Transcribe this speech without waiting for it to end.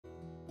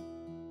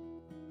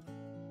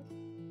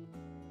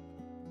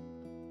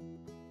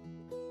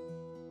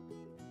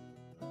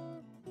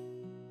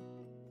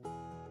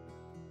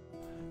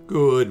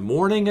Good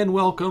morning and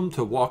welcome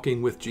to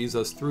Walking with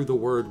Jesus Through the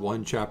Word,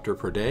 one chapter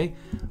per day.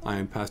 I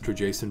am Pastor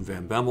Jason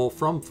Van Bemmel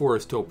from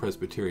Forest Hill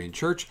Presbyterian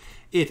Church.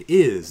 It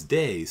is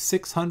day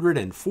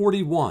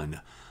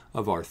 641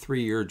 of our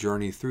 3-year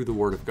journey through the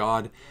Word of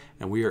God,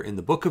 and we are in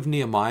the book of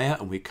Nehemiah,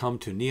 and we come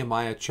to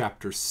Nehemiah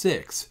chapter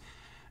 6.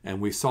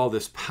 And we saw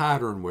this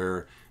pattern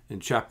where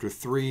in chapter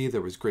 3 there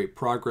was great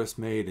progress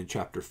made, in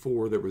chapter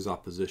 4 there was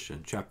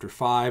opposition. Chapter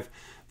 5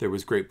 there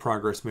was great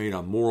progress made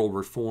on moral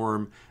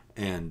reform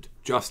and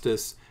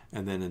justice,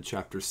 and then in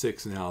chapter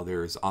 6 now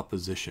there is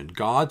opposition.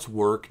 God's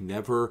work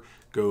never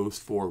goes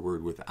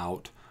forward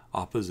without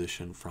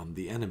opposition from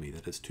the enemy.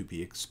 That is to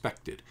be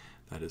expected.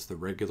 That is the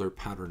regular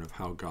pattern of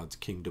how God's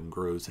kingdom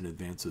grows and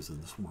advances in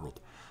this world.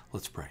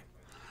 Let's pray.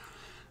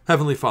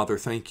 Heavenly Father,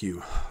 thank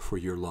you for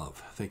your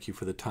love. Thank you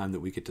for the time that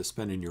we get to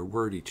spend in your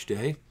word each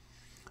day.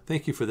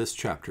 Thank you for this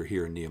chapter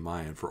here in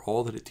Nehemiah and for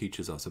all that it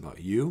teaches us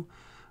about you,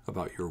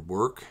 about your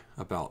work,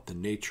 about the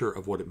nature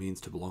of what it means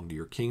to belong to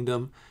your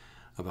kingdom,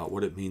 about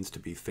what it means to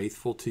be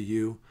faithful to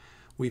you.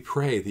 We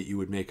pray that you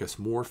would make us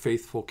more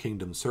faithful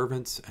kingdom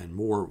servants and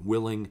more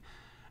willing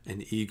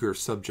and eager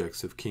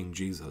subjects of King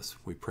Jesus.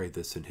 We pray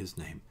this in his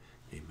name.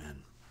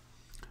 Amen.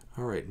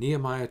 All right,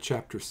 Nehemiah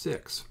chapter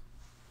 6.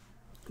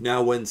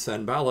 Now when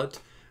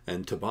Sanballat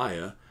and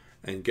Tobiah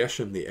and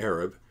Geshem the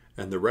Arab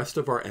and the rest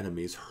of our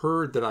enemies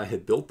heard that I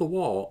had built the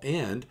wall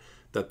and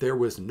that there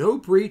was no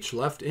breach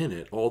left in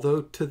it,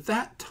 although to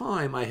that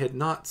time I had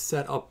not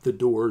set up the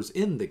doors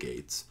in the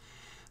gates,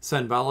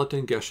 Sanballat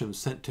and Geshem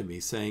sent to me,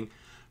 saying,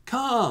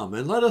 "Come,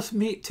 and let us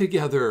meet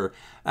together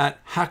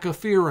at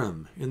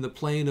Hakkephirim in the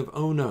plain of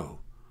Ono."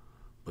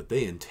 But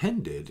they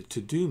intended to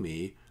do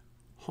me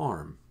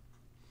harm.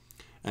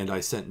 And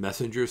I sent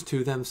messengers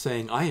to them,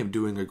 saying, "I am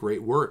doing a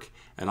great work,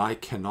 and I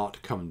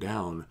cannot come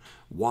down.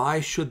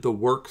 Why should the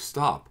work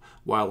stop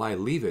while I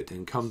leave it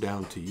and come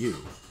down to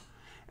you?"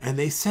 And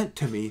they sent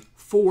to me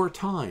 4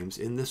 times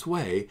in this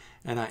way,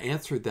 and I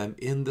answered them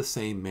in the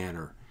same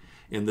manner.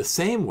 In the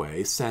same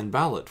way,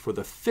 Sanballat, for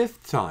the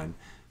 5th time,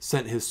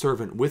 sent his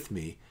servant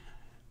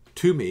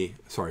to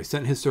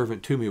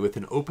me with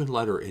an open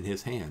letter in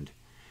his hand.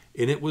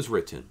 In it was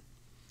written,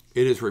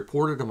 "It is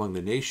reported among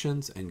the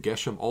nations, and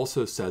Geshem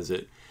also says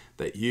it,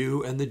 that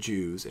you and the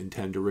Jews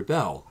intend to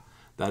rebel.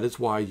 That is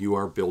why you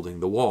are building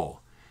the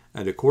wall.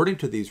 And according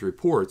to these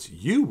reports,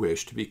 you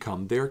wish to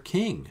become their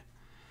king.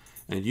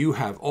 And you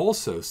have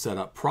also set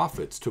up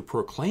prophets to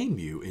proclaim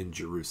you in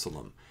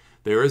Jerusalem.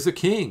 There is a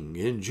king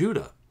in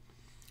Judah.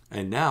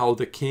 And now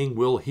the king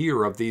will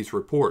hear of these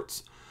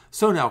reports.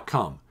 So now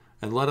come,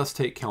 and let us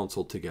take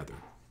counsel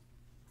together."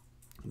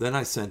 Then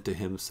I sent to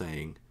him,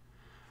 saying,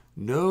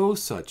 "No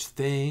such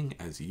thing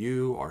as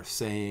you are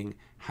saying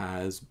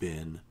has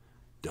been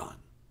done.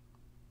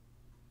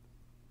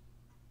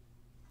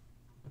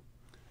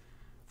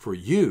 For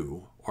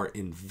you are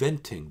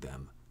inventing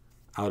them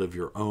out of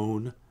your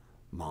own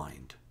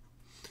mind."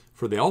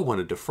 For they all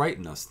wanted to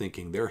frighten us,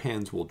 thinking their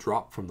hands will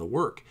drop from the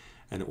work,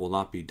 and it will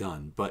not be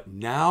done. But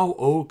now,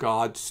 O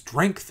God,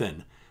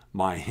 strengthen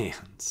my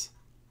hands.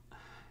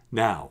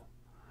 Now,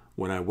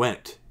 when I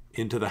went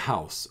into the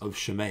house of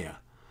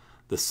Shemaiah,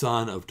 the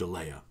son of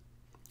Delaiah,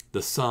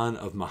 the son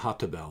of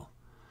Mehetabel,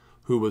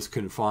 who was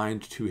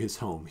confined to his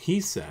home,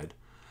 he said,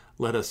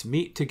 "Let us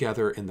meet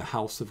together in the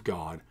house of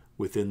God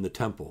within the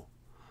temple.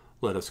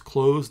 Let us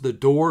close the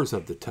doors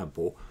of the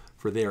temple,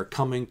 for they are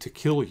coming to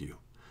kill you.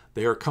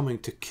 They are coming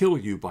to kill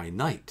you by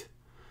night."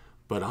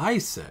 But I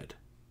said,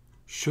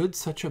 "Should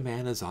such a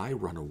man as I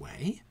run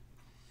away?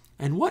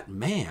 And what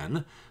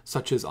man,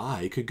 such as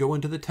I, could go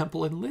into the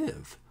temple and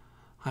live?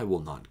 I will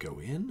not go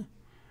in."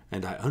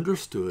 And I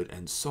understood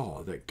and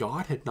saw that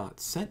God had not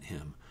sent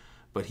him,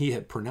 but he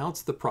had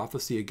pronounced the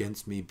prophecy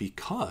against me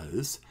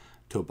because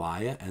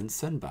Tobiah and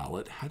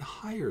Sanballat had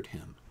hired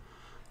him.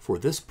 For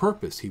this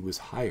purpose he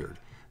was hired,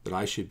 that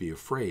I should be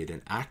afraid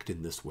and act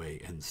in this way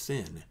and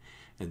sin.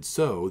 And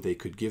so they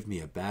could give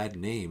me a bad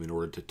name in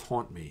order to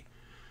taunt me.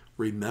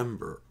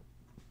 Remember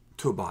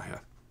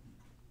Tobiah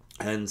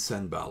and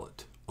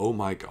Sanballat, O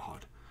my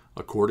God,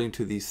 according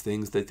to these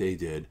things that they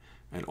did,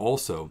 and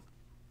also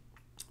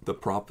the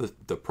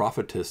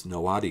prophetess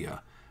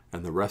Noadiah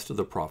and the rest of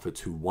the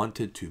prophets who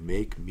wanted to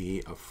make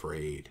me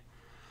afraid.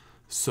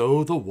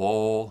 So the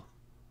wall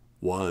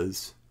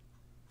was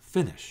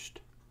finished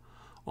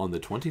on the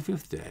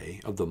 25th day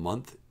of the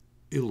month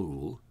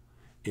Elul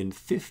in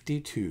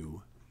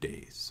 52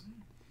 days.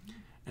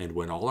 And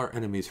when all our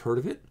enemies heard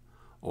of it,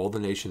 all the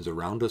nations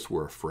around us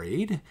were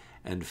afraid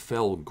and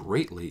fell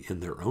greatly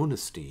in their own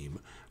esteem,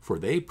 for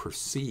they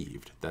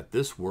perceived that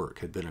this work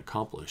had been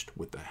accomplished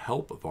with the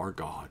help of our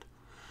God.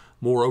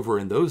 Moreover,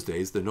 in those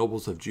days the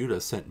nobles of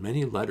Judah sent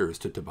many letters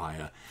to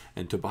Tobiah,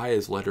 and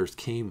Tobiah's letters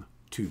came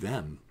to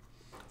them.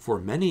 For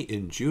many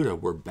in Judah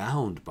were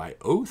bound by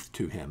oath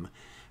to him,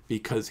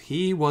 because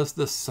he was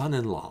the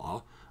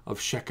son-in-law of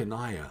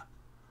Shechaniah,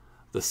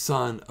 the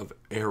son of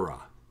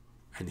Erah,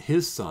 and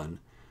his son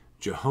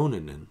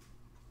Jehohanan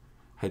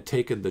had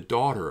taken the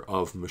daughter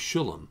of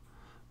Meshullam,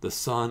 the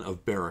son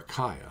of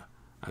Berechiah,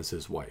 as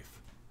his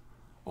wife.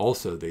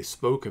 Also, they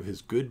spoke of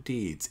his good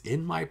deeds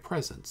in my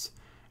presence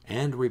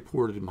and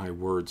reported my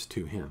words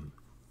to him.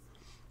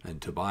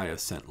 And Tobiah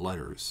sent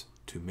letters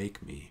to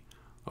make me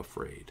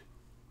afraid.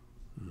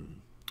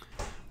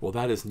 Well,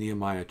 that is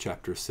Nehemiah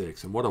chapter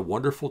 6. And what a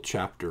wonderful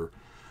chapter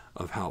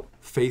of how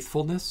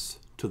faithfulness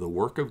to the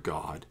work of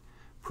God,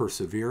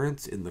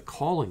 perseverance in the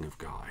calling of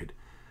God,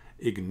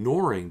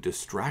 ignoring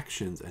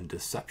distractions and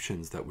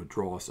deceptions that would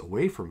draw us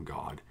away from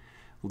God,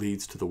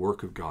 leads to the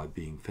work of God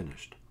being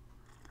finished.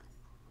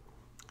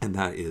 And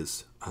that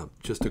is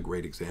just a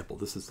great example.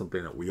 This is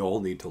something that we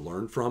all need to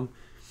learn from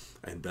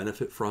and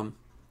benefit from,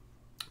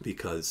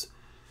 because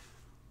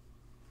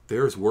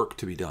there's work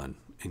to be done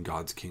in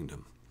God's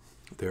kingdom.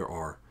 There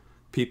are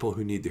people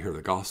who need to hear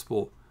the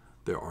gospel.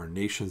 There are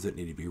nations that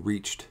need to be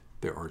reached.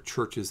 There are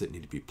churches that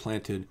need to be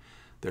planted.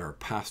 There are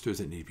pastors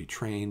that need to be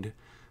trained.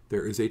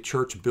 There is a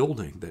church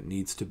building that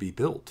needs to be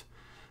built.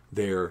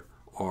 There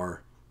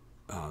are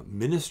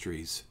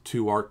ministries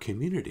to our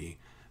community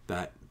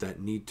that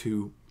need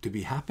to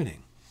be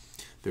happening.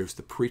 There's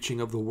the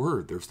preaching of the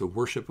word. There's the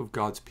worship of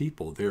God's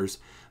people. There's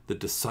the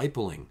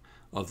discipling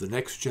of the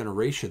next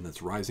generation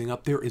that's rising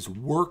up. There is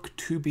work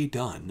to be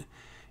done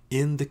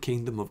in the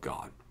kingdom of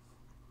God.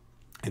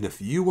 And if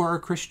you are a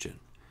Christian,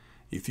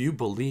 if you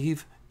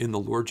believe in the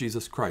Lord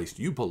Jesus Christ,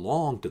 you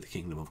belong to the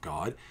kingdom of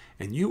God,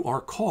 and you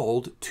are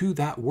called to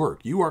that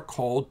work. You are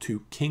called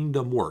to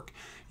kingdom work.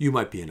 You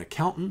might be an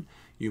accountant,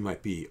 you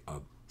might be a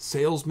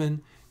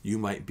salesman, you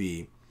might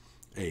be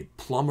a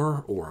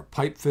plumber or a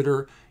pipe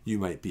fitter, you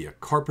might be a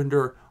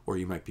carpenter, or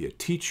you might be a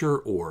teacher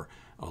or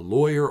a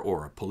lawyer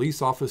or a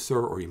police officer,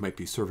 or you might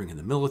be serving in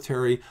the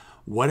military.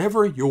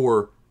 Whatever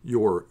your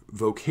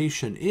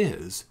vocation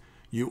is,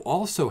 you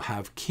also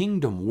have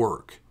kingdom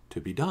work to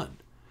be done.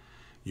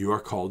 You are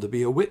called to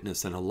be a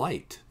witness and a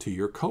light to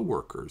your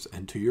coworkers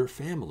and to your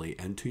family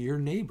and to your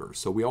neighbors.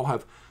 So we all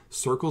have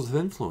circles of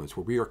influence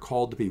where we are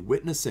called to be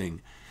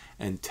witnessing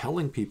and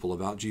telling people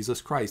about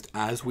Jesus Christ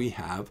as we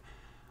have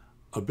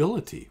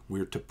ability.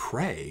 We're to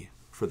pray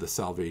for the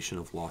salvation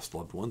of lost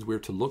loved ones. We're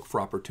to look for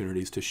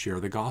opportunities to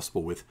share the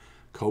gospel with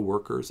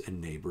coworkers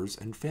and neighbors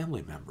and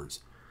family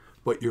members.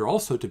 But you're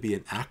also to be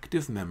an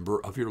active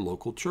member of your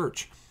local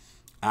church,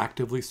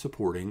 actively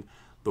supporting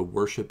the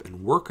worship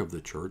and work of the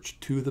church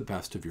to the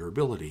best of your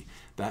ability.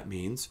 That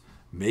means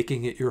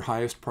making it your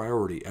highest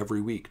priority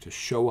every week to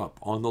show up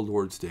on the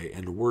Lord's Day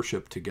and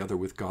worship together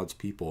with God's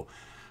people,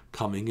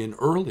 coming in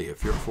early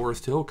if you're at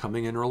Forest Hill,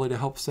 coming in early to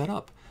help set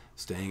up,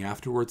 staying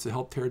afterwards to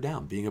help tear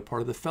down, being a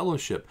part of the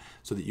fellowship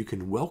so that you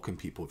can welcome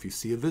people. If you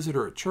see a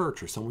visitor at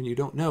church or someone you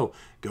don't know,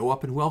 go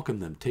up and welcome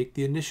them. Take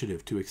the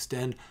initiative to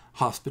extend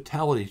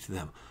hospitality to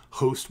them.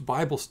 Host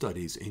Bible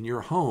studies in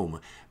your home.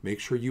 Make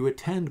sure you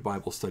attend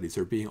Bible studies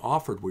that are being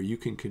offered where you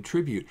can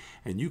contribute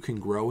and you can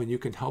grow and you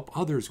can help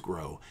others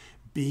grow.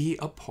 Be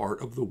a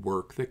part of the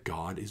work that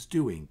God is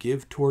doing.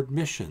 Give toward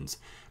missions.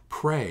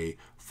 Pray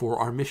for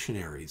our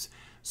missionaries.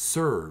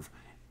 Serve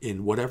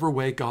in whatever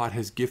way God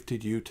has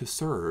gifted you to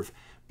serve,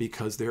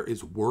 because there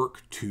is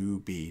work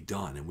to be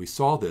done. And we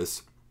saw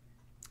this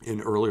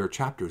in earlier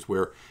chapters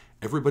where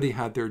everybody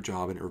had their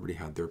job and everybody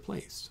had their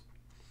place.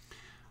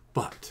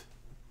 But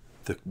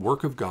the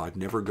work of God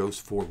never goes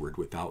forward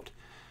without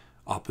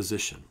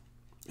opposition.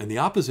 And the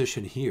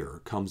opposition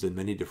here comes in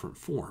many different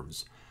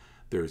forms.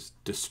 There's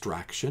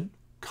distraction.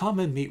 Come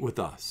and meet with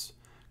us.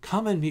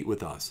 Come and meet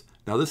with us.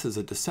 Now this is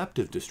a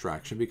deceptive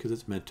distraction because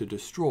it's meant to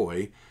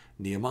destroy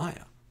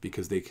Nehemiah,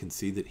 because they can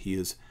see that he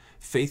is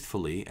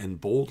faithfully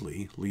and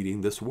boldly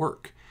leading this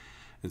work.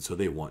 And so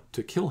they want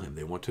to kill him.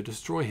 They want to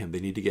destroy him. They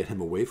need to get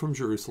him away from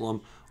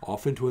Jerusalem,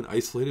 off into an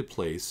isolated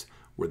place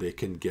where they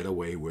can get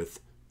away with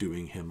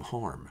doing him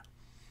harm.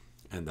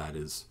 And that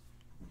is,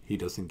 he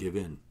doesn't give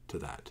in to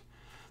that.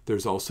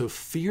 There's also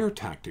fear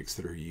tactics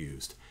that are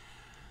used.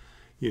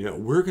 You know,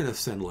 we're going to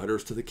send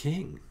letters to the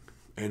king,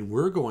 and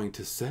we're going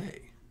to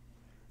say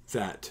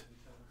that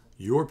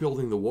you're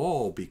building the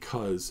wall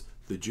because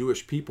the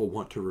Jewish people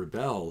want to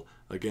rebel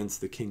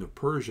against the king of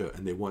Persia,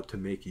 and they want to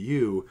make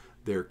you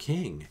their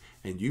king.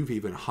 And you've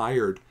even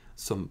hired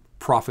some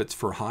prophets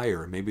for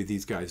hire. Maybe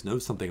these guys know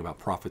something about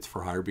prophets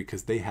for hire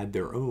because they had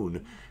their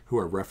own, who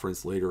are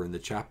referenced later in the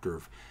chapter,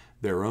 of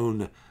their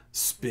own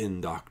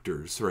spin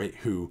doctors, right,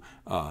 who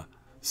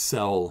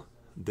sell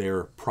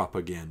their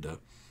propaganda.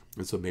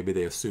 And so maybe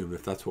they assume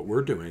if that's what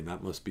we're doing,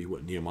 that must be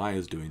what Nehemiah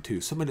is doing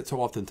too. So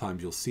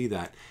oftentimes you'll see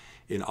that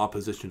in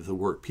opposition to the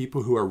work.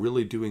 People who are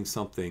really doing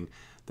something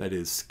that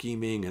is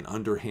scheming and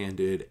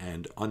underhanded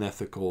and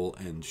unethical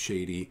and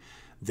shady,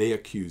 they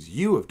accuse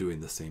you of doing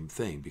the same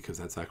thing because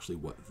that's actually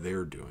what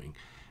they're doing.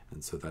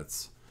 And so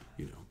that's,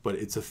 but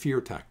it's a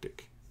fear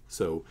tactic.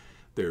 So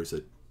there's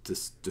a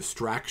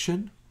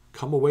distraction.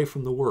 Come away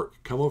from the work.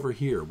 Come over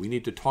here. We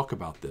need to talk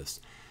about this.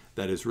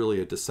 That is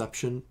really a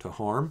deception to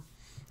harm.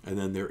 And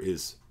then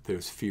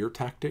there's fear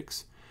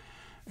tactics.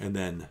 And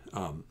then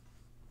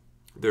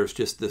there's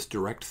just this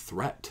direct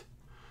threat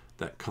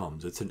that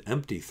comes. It's an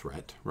empty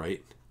threat,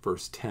 right?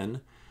 Verse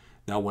 10,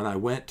 now when I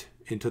went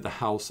into the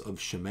house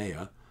of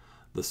Shemaiah,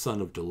 the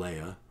son of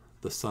Delaiah,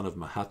 the son of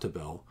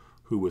Mehetabel,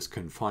 who was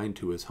confined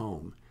to his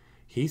home.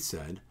 He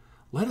said,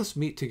 "Let us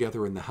meet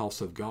together in the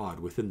house of God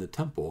within the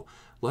temple.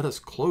 Let us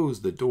close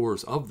the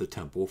doors of the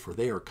temple, for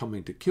they are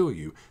coming to kill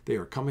you. They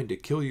are coming to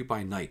kill you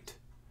by night."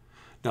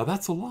 Now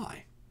that's a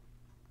lie.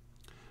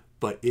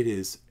 But it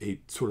is a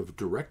sort of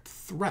direct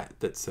threat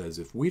that says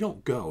if we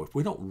don't go, if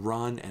we don't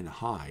run and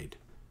hide,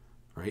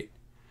 right?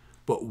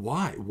 But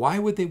why? Why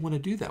would they want to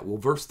do that? Well,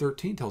 verse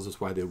 13 tells us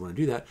why they want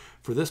to do that.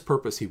 "For this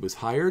purpose he was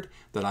hired,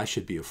 that I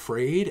should be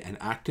afraid and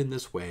act in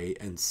this way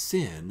and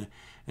sin,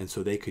 and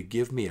so they could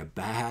give me a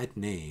bad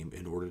name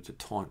in order to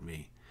taunt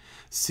me."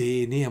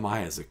 See,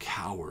 Nehemiah is a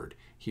coward.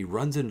 He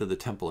runs into the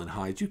temple and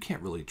hides. You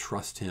can't really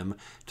trust him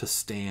to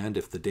stand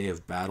if the day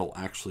of battle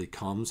actually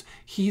comes.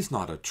 He's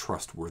not a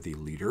trustworthy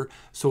leader.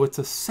 So it's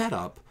a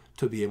setup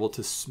to be able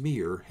to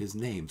smear his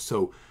name.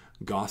 So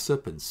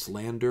gossip and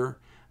slander,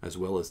 as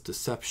well as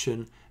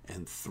deception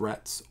and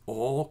threats,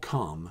 all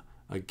come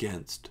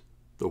against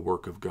the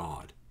work of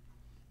God.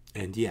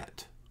 And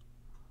yet,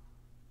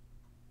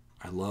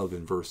 I love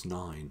in verse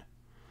 9,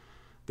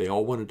 "They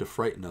all wanted to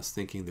frighten us,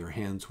 thinking their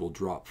hands will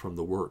drop from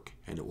the work,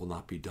 and it will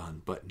not be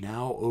done. But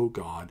now, O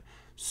God,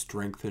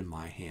 strengthen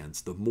my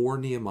hands." The more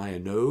Nehemiah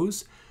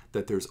knows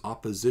that there's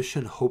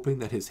opposition, hoping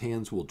that his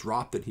hands will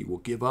drop, that he will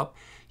give up,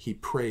 he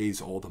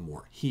prays all the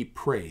more. He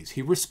prays.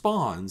 He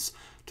responds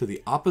to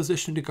the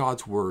opposition to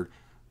God's word,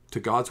 to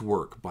God's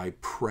work, by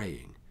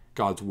praying.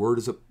 God's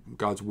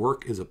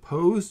work is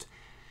opposed.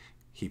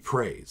 He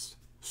prays,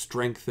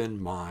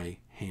 "Strengthen my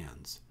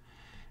hands."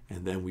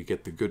 And then we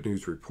get the good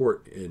news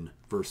report in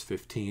verse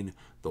 15.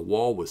 The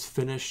wall was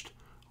finished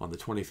on the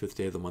 25th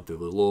day of the month of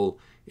Elul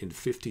in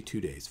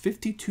 52 days.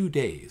 52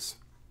 days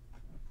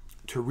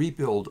to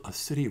rebuild a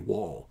city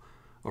wall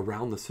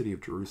around the city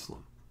of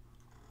Jerusalem.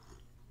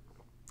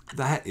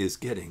 That is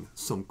getting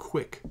some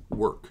quick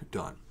work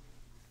done.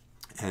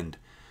 And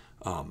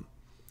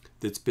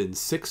it's been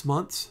 6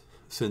 months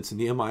since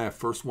Nehemiah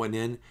first went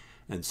in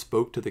and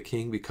spoke to the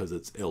king, because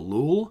it's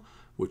Elul,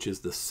 which is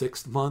the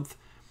 6th month.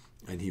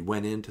 And he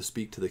went in to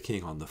speak to the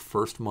king on the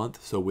 1st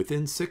month. So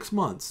within 6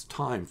 months'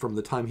 time, from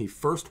the time he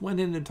first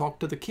went in and talked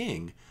to the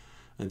king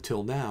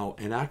until now,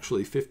 and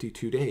actually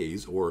 52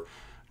 days, or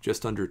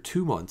just under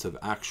 2 months of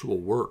actual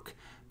work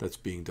that's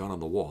being done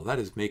on the wall. That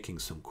is making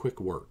some quick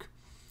work.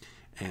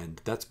 And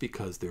that's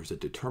because there's a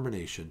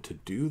determination to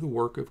do the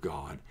work of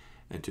God,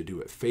 and to do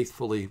it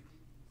faithfully,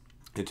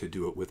 and to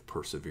do it with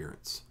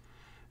perseverance.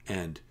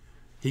 And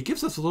he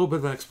gives us a little bit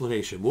of an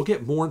explanation. We'll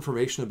get more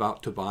information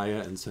about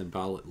Tobiah and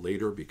Sanballat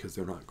later, because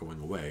they're not going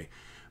away.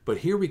 But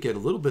here we get a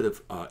little bit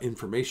of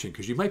information,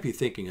 because you might be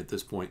thinking at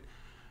this point,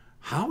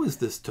 how is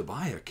this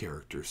Tobiah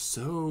character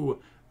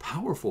so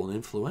powerful and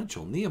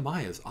influential?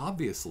 Nehemiah is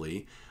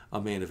obviously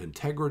a man of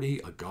integrity,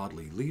 a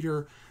godly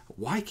leader.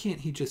 Why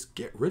can't he just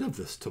get rid of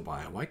this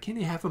Tobiah? Why can't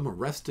he have him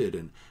arrested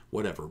and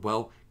whatever?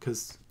 Well,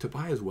 because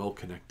Tobiah is well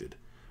connected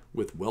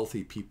with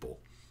wealthy people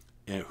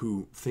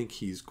who think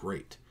he's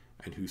great,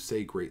 and who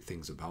say great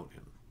things about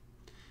him.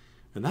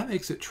 And that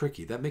makes it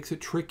tricky. That makes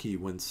it tricky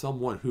when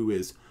someone who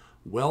is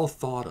well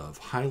thought of,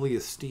 highly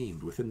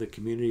esteemed within the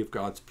community of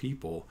God's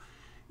people,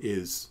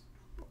 is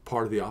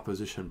part of the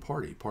opposition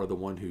party, part of the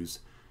one who's,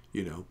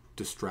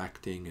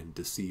 distracting and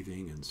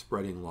deceiving and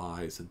spreading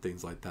lies and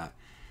things like that.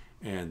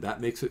 And that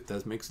makes it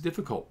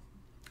difficult.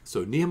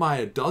 So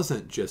Nehemiah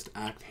doesn't just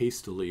act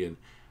hastily and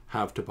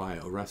have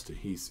Tobiah arrested.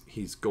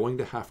 He's going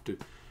to have to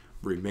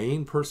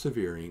remain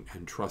persevering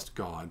and trust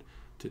God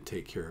to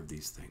take care of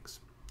these things.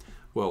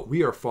 Well,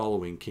 we are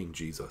following King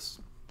Jesus,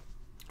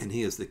 and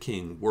he is the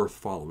king worth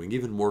following,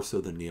 even more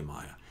so than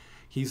Nehemiah.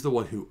 He's the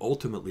one who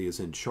ultimately is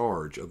in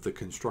charge of the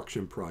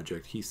construction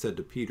project. He said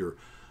to Peter,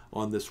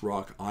 "On this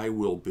rock I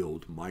will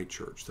build my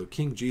church." So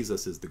King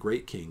Jesus is the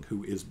great king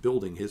who is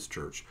building his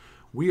church.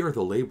 We are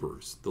the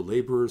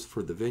laborers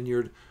for the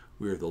vineyard.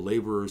 We are the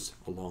laborers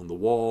along the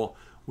wall.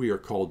 We are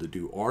called to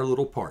do our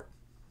little part.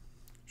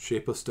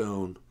 Shape a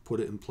stone, put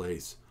it in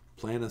place,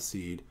 plant a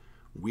seed,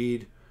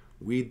 weed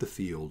the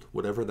field,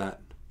 whatever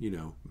that,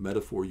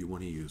 metaphor you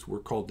want to use. We're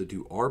called to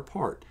do our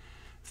part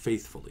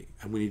faithfully.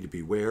 And we need to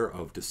beware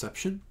of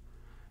deception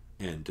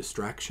and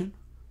distraction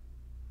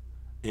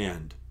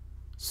and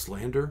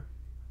slander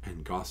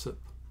and gossip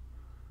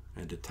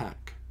and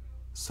attack.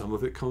 Some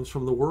of it comes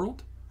from the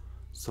world.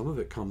 Some of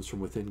it comes from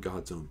within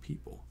God's own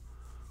people.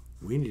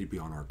 We need to be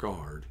on our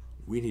guard.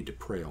 We need to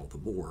pray all the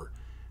more.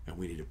 And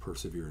we need to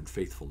persevere in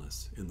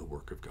faithfulness in the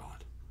work of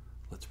God.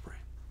 Let's pray.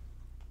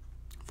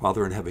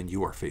 Father in heaven,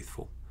 you are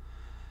faithful.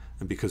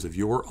 And because of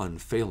your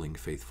unfailing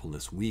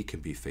faithfulness, we can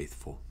be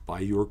faithful by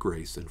your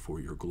grace and for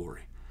your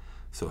glory.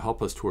 So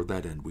help us toward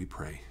that end, we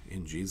pray.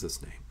 In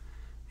Jesus' name,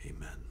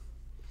 amen.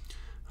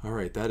 All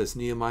right, that is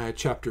Nehemiah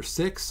chapter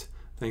 6.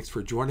 Thanks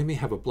for joining me.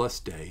 Have a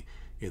blessed day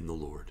in the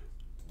Lord.